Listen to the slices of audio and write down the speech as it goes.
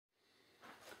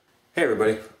Hey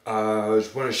everybody, I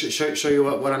just want to show you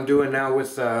what I'm doing now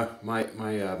with my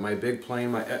big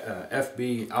plane, my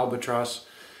FB Albatross.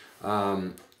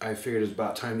 I figured it's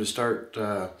about time to start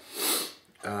trying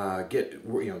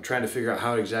to figure out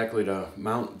how exactly to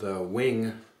mount the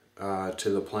wing to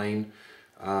the plane.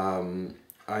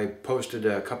 I posted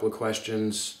a couple of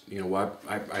questions.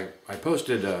 I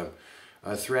posted a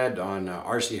thread on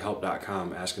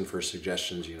rchelp.com asking for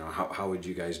suggestions. How would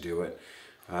you guys do it?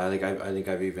 I think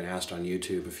I've even asked on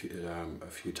YouTube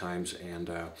a few times, and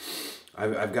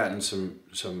I've gotten some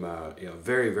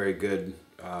very good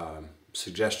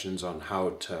suggestions on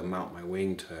how to mount my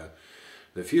wing to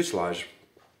the fuselage.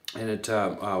 And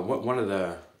one of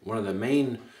the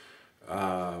main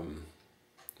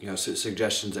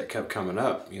suggestions that kept coming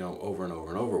up over and over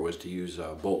and over was to use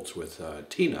bolts with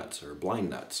T-nuts or blind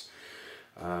nuts.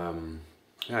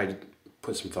 I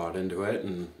put some thought into it,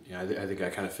 and I think I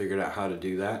kind of figured out how to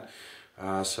do that.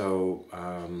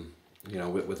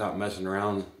 Without messing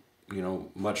around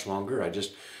much longer, I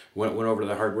just went over to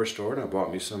the hardware store and I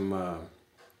bought me some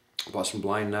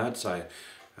blind nuts.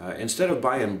 Instead of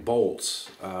buying bolts,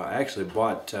 I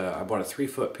bought a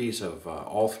 3-foot piece of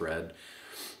all thread.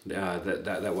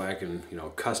 That way I can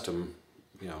custom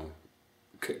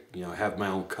have my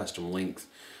own custom length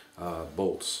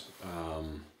bolts.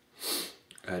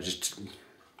 I don't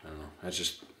know. That's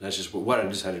just what I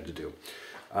decided to do.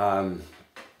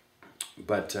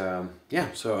 Yeah.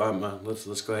 So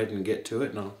let's go ahead and get to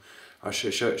it, and I'll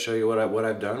show you what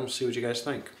I've done. We'll see what you guys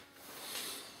think.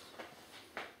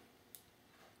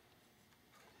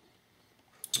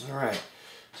 All right.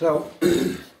 So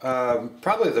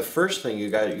probably the first thing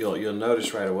you'll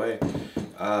notice right away,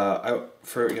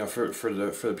 for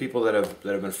the people that have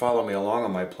been following me along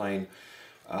on my plane.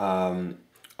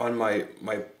 On my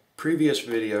previous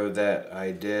video that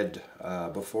I did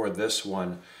before this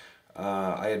one,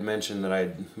 I had mentioned that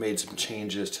I'd made some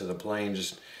changes to the plane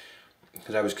just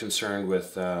because I was concerned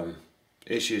with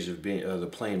issues of the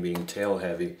plane being tail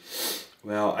heavy.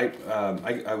 Well,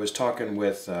 I was talking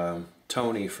with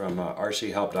Tony from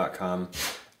rchelp.com.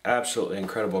 Absolutely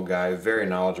incredible guy, very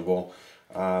knowledgeable.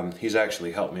 He's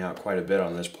actually helped me out quite a bit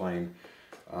on this plane.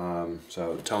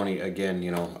 So Tony, again,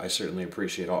 I certainly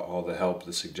appreciate all the help,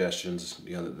 the suggestions,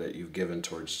 that you've given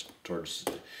towards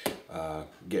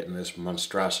getting this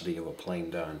monstrosity of a plane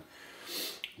done.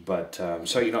 But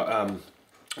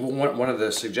one of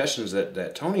the suggestions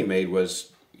that Tony made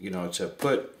was, to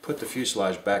put the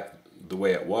fuselage back the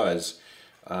way it was,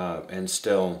 and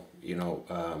still,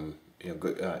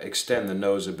 extend the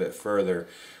nose a bit further,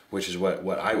 which is what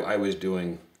I was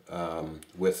doing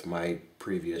with my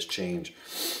previous change.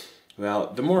 Well,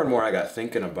 the more and more I got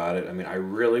thinking about it, I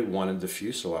really wanted the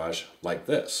fuselage like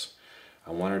this.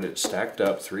 I wanted it stacked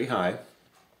up 3 high,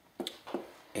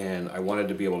 and I wanted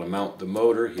to be able to mount the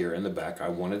motor here in the back. I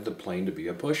wanted the plane to be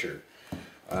a pusher.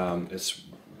 It's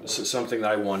something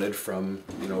that I wanted from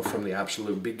the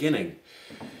absolute beginning,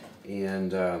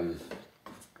 and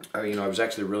I was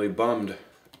actually really bummed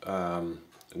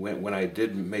when I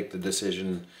did make the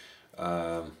decision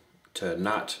to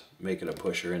not make it a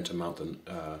pusher and to mount the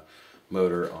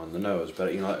motor on the nose. But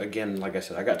again, like I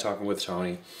said, I got talking with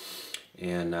Tony,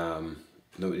 and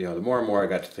the more and more I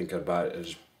got to thinking about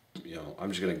it, I'm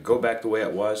just going to go back the way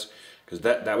it was, because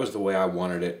that was the way I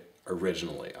wanted it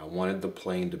originally. I wanted the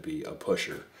plane to be a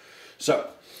pusher. So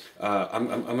I'm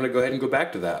going to go ahead and go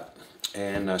back to that.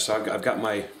 And so I've got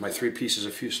my 3 pieces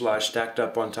of fuselage stacked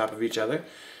up on top of each other,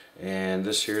 and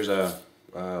this here's a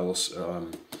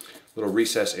little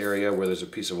recess area where there's a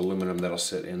piece of aluminum that'll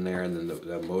sit in there, and then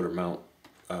the motor mount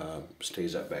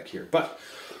stays up back here. But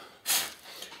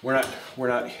we're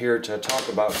not here to talk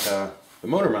about the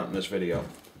motor mount in this video.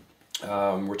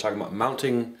 We're talking about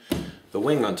mounting the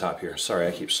wing on top here. Sorry,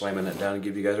 I keep slamming that down and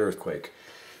give you guys an earthquake.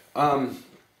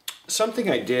 Something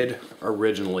I did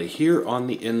originally here on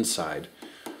the inside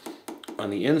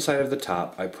of the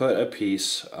top, I put a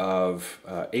piece of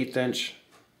 1/8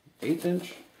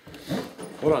 inch.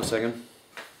 Hold on a second.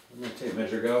 Let my tape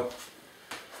measure go.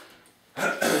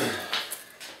 There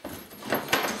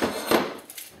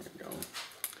we go.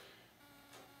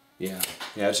 Yeah,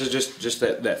 it's just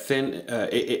that thin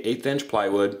 1/8 inch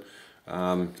plywood.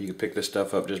 You can pick this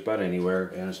stuff up just about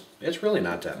anywhere, and it's really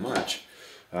not that much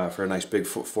for a nice big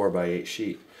 4x8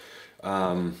 sheet.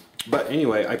 But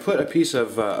anyway, I put a piece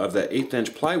of that 1/8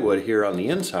 inch plywood here on the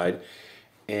inside,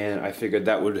 and I figured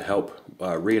that would help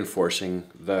reinforcing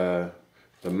the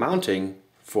mounting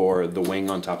for the wing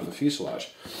on top of the fuselage.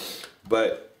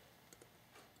 But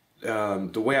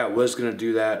the way I was going to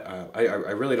do that,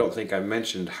 I really don't think I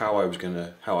mentioned how I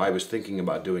was thinking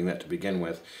about doing that to begin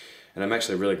with. and I'm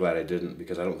actually really glad I didn't,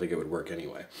 because I don't think it would work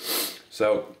anyway.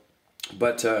 So,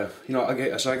 but you know,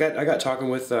 okay, so I got talking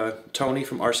with Tony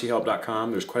from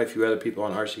rchelp.com. There's quite a few other people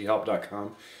on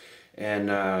rchelp.com, and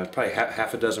probably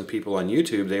half a dozen people on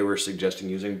YouTube. They were suggesting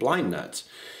using blind nuts.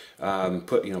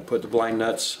 Put the blind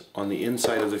nuts on the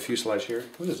inside of the fuselage here.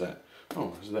 What is that?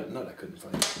 Oh, is that nut I couldn't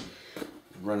find?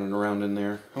 Running around in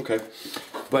there. Okay,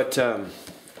 but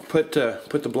put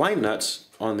the blind nuts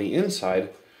on the inside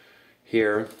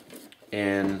here,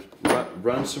 and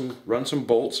run some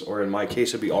bolts, or in my case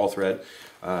it'd be all thread,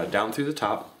 down through the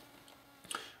top,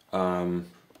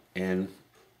 and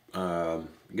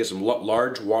get some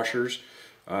large washers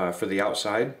for the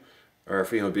outside, or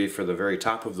if be for the very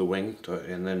top of the wing,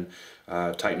 and then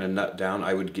tighten a nut down.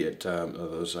 I would get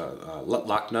those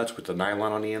lock nuts with the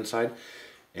nylon on the inside,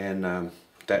 and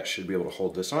that should be able to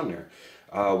hold this on there.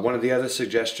 One of the other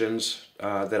suggestions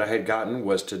that I had gotten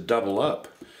was to double up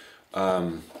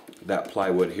that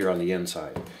plywood here on the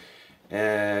inside.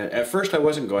 And at first I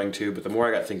wasn't going to, but the more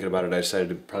I got thinking about it, I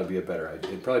decided it'd probably be a better idea.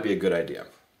 It'd probably be a good idea.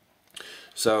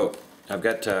 So I've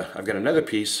got another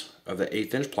piece of the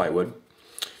 1/8 inch plywood.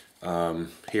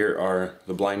 Here are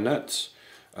the blind nuts.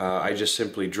 I just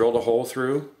simply drilled a hole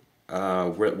through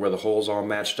where the holes all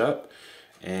matched up,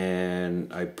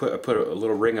 and I put a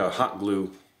little ring of hot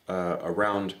glue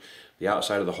around the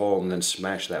outside of the hole, and then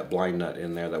smash that blind nut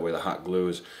in there. That way the hot glue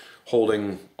is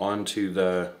holding onto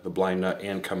the blind nut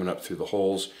and coming up through the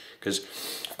holes, because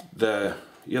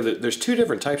there's two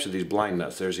different types of these blind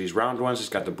nuts. There's these round ones that's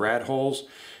got the brad holes,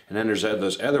 and then there's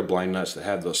those other blind nuts that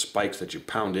have those spikes that you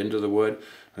pound into the wood.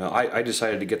 I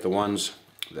decided to get the ones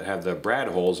that have the brad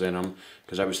holes in them,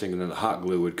 because I was thinking that the hot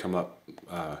glue would come up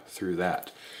through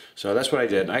that. So that's what I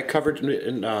did. I covered it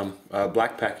in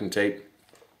black packing tape,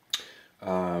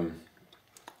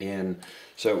 and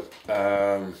so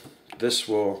this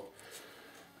will,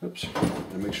 oops,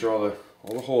 make sure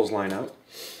all the holes line up.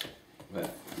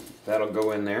 That'll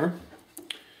go in there.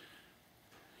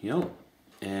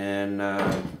 And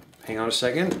hang on a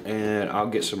second, and I'll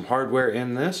get some hardware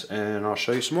in this, and I'll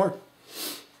show you some more.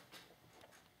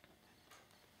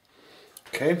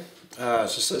 Okay, so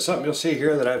something you'll see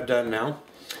here that I've done now.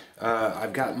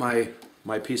 I've got my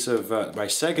piece of my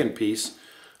second piece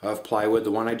of plywood,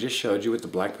 the one I just showed you with the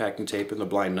black packing tape and the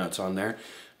blind nuts on there.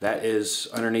 That is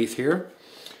underneath here,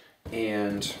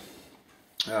 and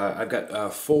I've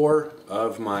got four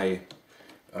of my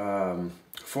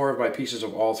pieces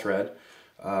of all thread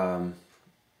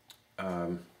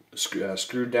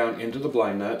screwed down into the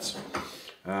blind nuts.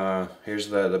 Here's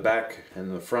the back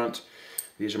and the front.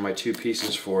 These are my two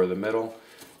pieces for the middle.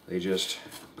 They just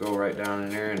go right down in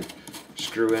there and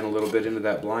screw in a little bit into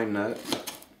that blind nut.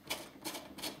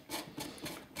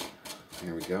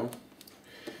 There we go.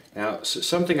 Now,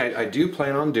 something I do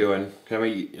plan on doing, I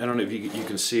mean, I don't know if you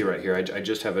can see right here, I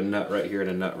just have a nut right here and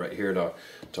a nut right here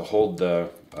to hold the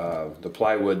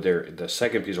plywood there, the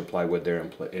second piece of plywood there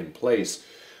in place.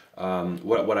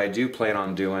 What I do plan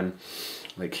on doing,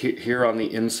 like here on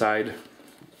the inside,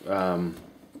 let's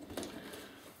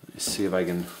see if I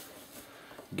can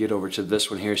get over to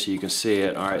this one here so you can see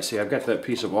it. Alright, see, I've got that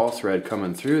piece of all thread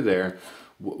coming through there.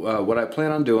 What I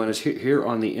plan on doing is here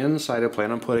on the inside, I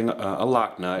plan on putting a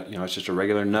lock nut. It's just a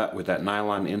regular nut with that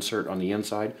nylon insert on the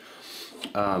inside.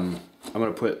 I'm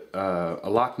going to put a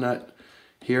lock nut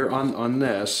here on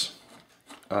this.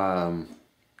 That'll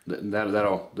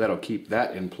keep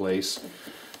that in place.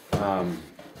 And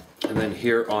then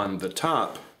here on the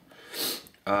top,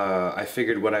 I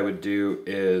figured what I would do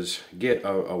is get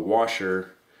a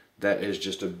washer that is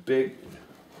just a big,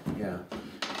 get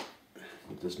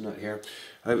this nut here.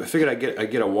 I figured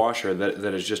I'd get a washer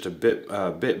that is just a bit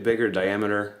bigger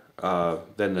diameter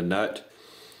than the nut.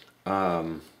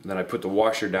 Then I put the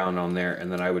washer down on there,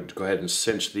 and then I would go ahead and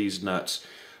cinch these nuts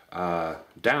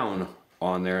down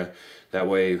on there. That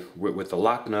way, with the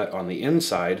lock nut on the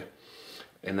inside,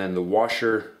 and then the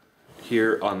washer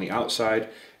here on the outside,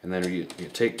 and then you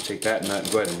take that nut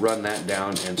and go ahead and run that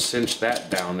down and cinch that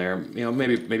down there.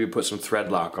 Maybe put some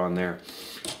thread lock on there,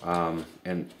 and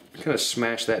kind of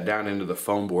smash that down into the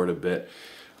foam board a bit.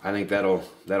 I think that'll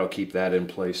keep that in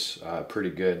place pretty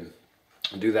good.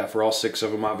 I'll do that for all 6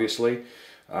 of them, obviously.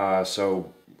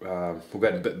 So we'll go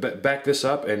ahead and back this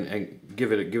up and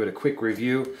give it a quick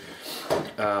review.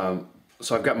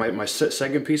 So I've got my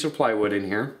second piece of plywood in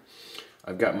here.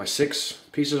 I've got my 6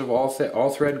 pieces of all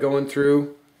thread going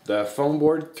through the foam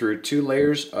board, through 2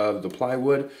 layers of the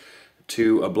plywood,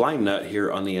 to a blind nut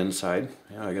here on the inside.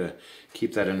 I gotta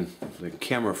keep that in the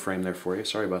camera frame there for you.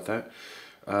 Sorry about that.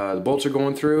 The bolts are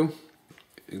going through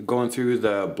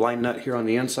the blind nut here on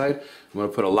the inside. I'm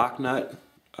gonna put a lock nut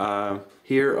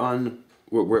here on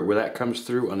where that comes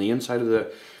through on the inside of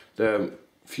the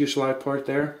fuselage part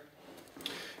there.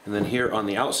 And then here on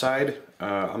the outside,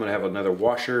 I'm going to have another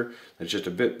washer that's just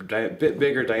a bit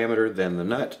bigger diameter than the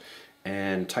nut,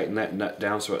 and tighten that nut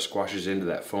down so it squashes into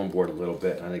that foam board a little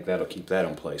bit. I think that'll keep that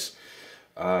in place.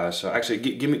 So actually,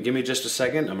 give me just a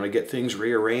second. I'm going to get things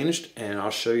rearranged, and I'll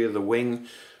show you the wing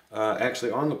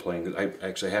actually on the plane. I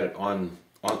actually had it on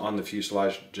the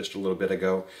fuselage just a little bit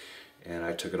ago, and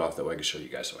I took it off that way I could show you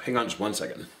guys. So hang on just one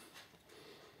second.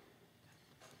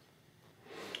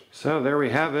 So there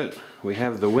we have it. We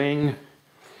have the wing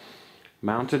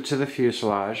mounted to the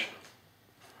fuselage.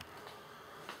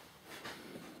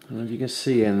 I don't know if you can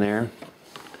see in there,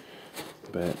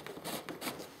 but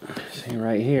see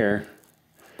right here,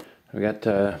 we got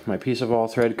my piece of all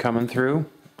thread coming through,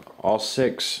 all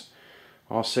six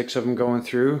of them going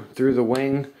through the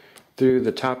wing, through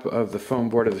the top of the foam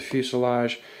board of the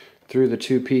fuselage, through the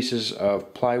two pieces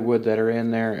of plywood that are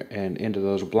in there, and into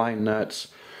those blind nuts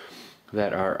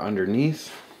that are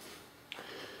underneath.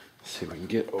 Let's see if we can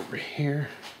get over here.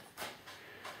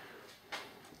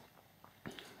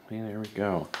 Okay, there we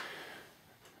go.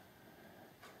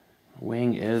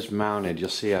 Wing is mounted. You'll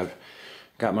see I've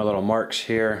got my little marks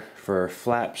here for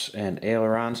flaps and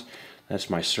ailerons. That's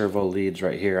my servo leads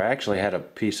right here. I actually had a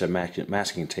piece of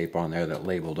masking tape on there that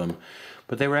labeled them,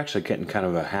 but they were actually getting kind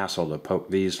of a hassle to poke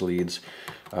these leads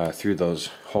through those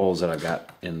holes that I've got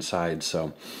inside,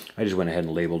 so I just went ahead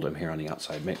and labeled them here on the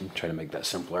outside, try to make that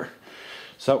simpler.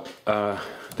 So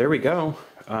there we go.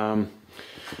 Let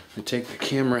me take the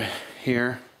camera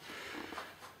here.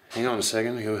 Hang on a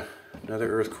second. I go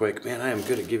another earthquake. Man, I am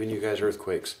good at giving you guys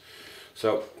earthquakes.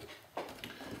 So,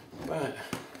 but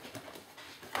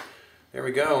there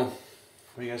we go.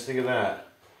 What do you guys think of that?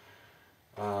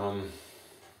 I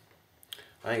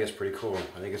think it's pretty cool.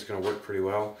 I think it's going to work pretty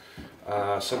well.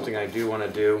 Something I do want to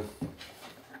do,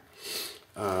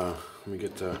 let me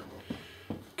get the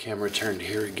camera turned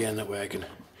here again, that way I can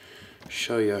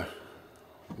show you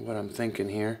what I'm thinking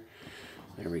here.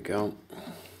 There we go.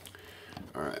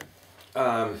 Alright.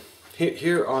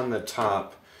 Here on the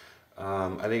top,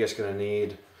 I think it's going to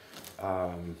need,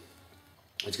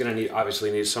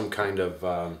 obviously need some kind of,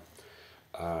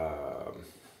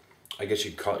 I guess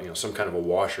you'd call it, some kind of a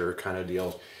washer kind of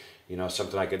deal,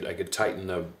 something I could tighten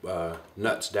the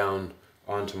nuts down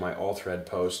onto my all thread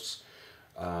posts,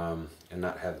 and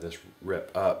not have this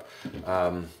rip up.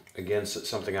 Again,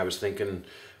 something I was thinking,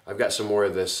 I've got some more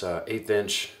of this 1/8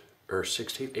 inch or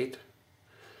 1/16,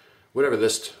 whatever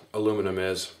this aluminum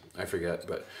is, I forget,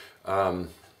 but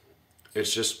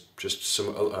it's just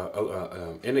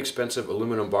some inexpensive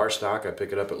aluminum bar stock. I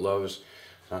pick it up at Lowe's,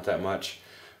 not that much.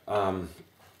 I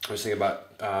was thinking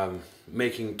about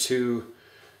making two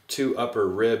upper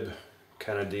rib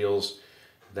kind of deals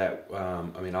that,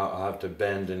 I'll have to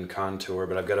bend and contour,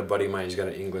 but I've got a buddy of mine, he's got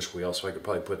an English wheel, so I could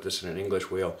probably put this in an English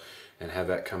wheel and have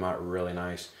that come out really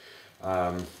nice.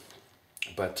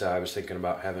 But I was thinking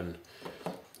about having,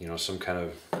 some kind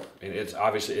of, and it's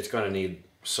obviously, it's going to need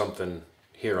something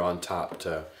here on top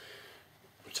to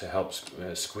help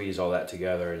squeeze all that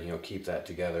together and, keep that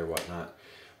together, whatnot.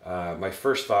 My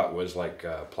first thought was like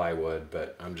plywood,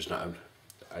 but I'm just not,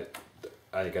 I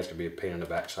think that's going to be a pain in the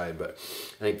backside, but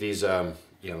I think these,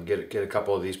 get a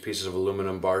couple of these pieces of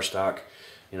aluminum bar stock,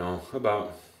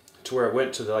 about to where it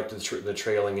went to the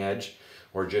trailing edge,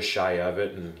 or just shy of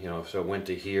it, and so it went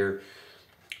to here,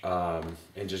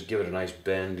 and just give it a nice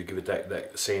bend to give it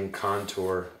that same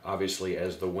contour, obviously,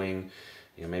 as the wing.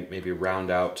 Maybe round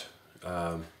out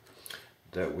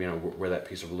that where that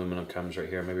piece of aluminum comes right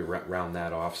here. Maybe round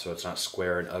that off so it's not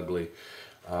square and ugly.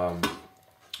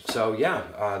 So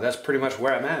yeah, that's pretty much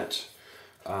where I'm at.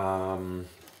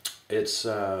 It's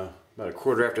about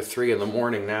 3:15 in the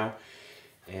morning now,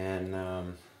 and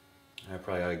I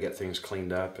probably ought to get things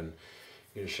cleaned up and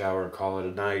get a shower and call it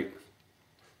a night.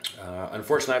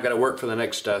 Unfortunately, I've got to work for the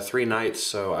next 3 nights,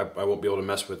 so I won't be able to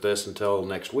mess with this until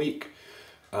next week.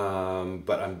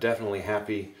 But I'm definitely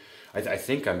happy. I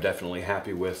think I'm definitely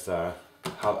happy with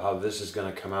how this is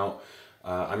going to come out.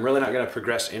 I'm really not going to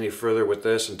progress any further with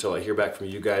this until I hear back from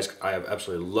you guys. I have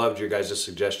absolutely loved your guys'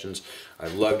 suggestions.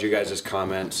 I've loved your guys'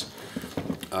 comments.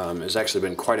 There's actually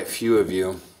been quite a few of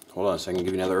you. Hold on a second,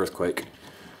 give you another earthquake.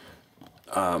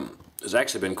 There's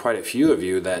actually been quite a few of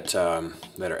you that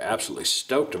that are absolutely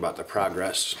stoked about the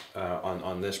progress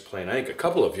on this plane. I think a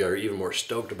couple of you are even more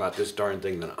stoked about this darn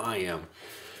thing than I am.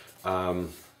 I'm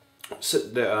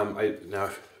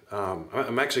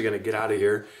actually going to get out of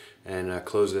here and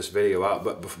close this video out.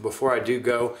 But before I do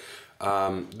go,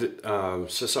 so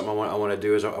something I want to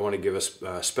do is I want to give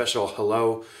a special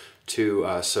hello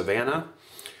to Savannah.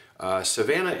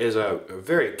 Savannah is a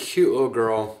very cute little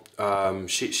girl.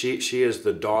 She is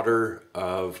the daughter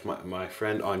of my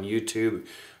friend on YouTube.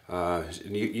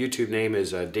 YouTube name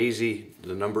is Daisy,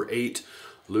 the number 8,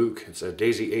 Luke. It's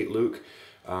Daisy 8 Luke.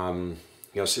 You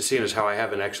know, seeing as how I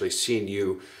haven't actually seen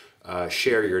you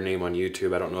share your name on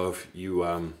YouTube, I don't know if you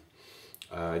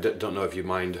don't know if you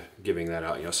mind giving that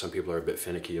out. You know, some people are a bit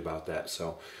finicky about that.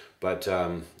 So, but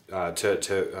a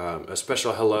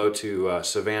special hello to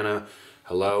Savannah.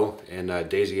 Hello, and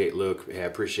Daisy 8 Luke. I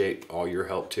appreciate all your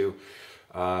help too.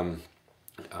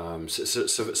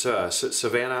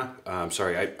 Savannah,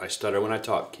 sorry, I stutter when I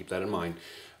talk. Keep that in mind.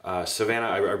 Savannah,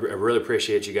 I really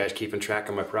appreciate you guys keeping track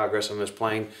of my progress on this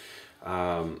plane.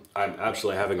 I'm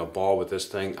absolutely having a ball with this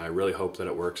thing. I really hope that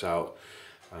it works out.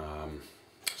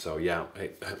 So yeah,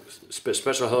 hey,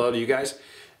 special hello to you guys,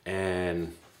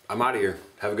 and I'm out of here.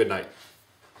 Have a good night.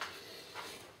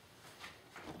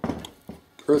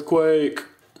 Earthquake!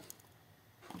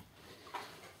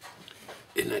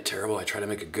 Isn't that terrible? I try to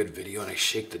make a good video and I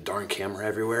shake the darn camera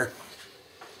everywhere.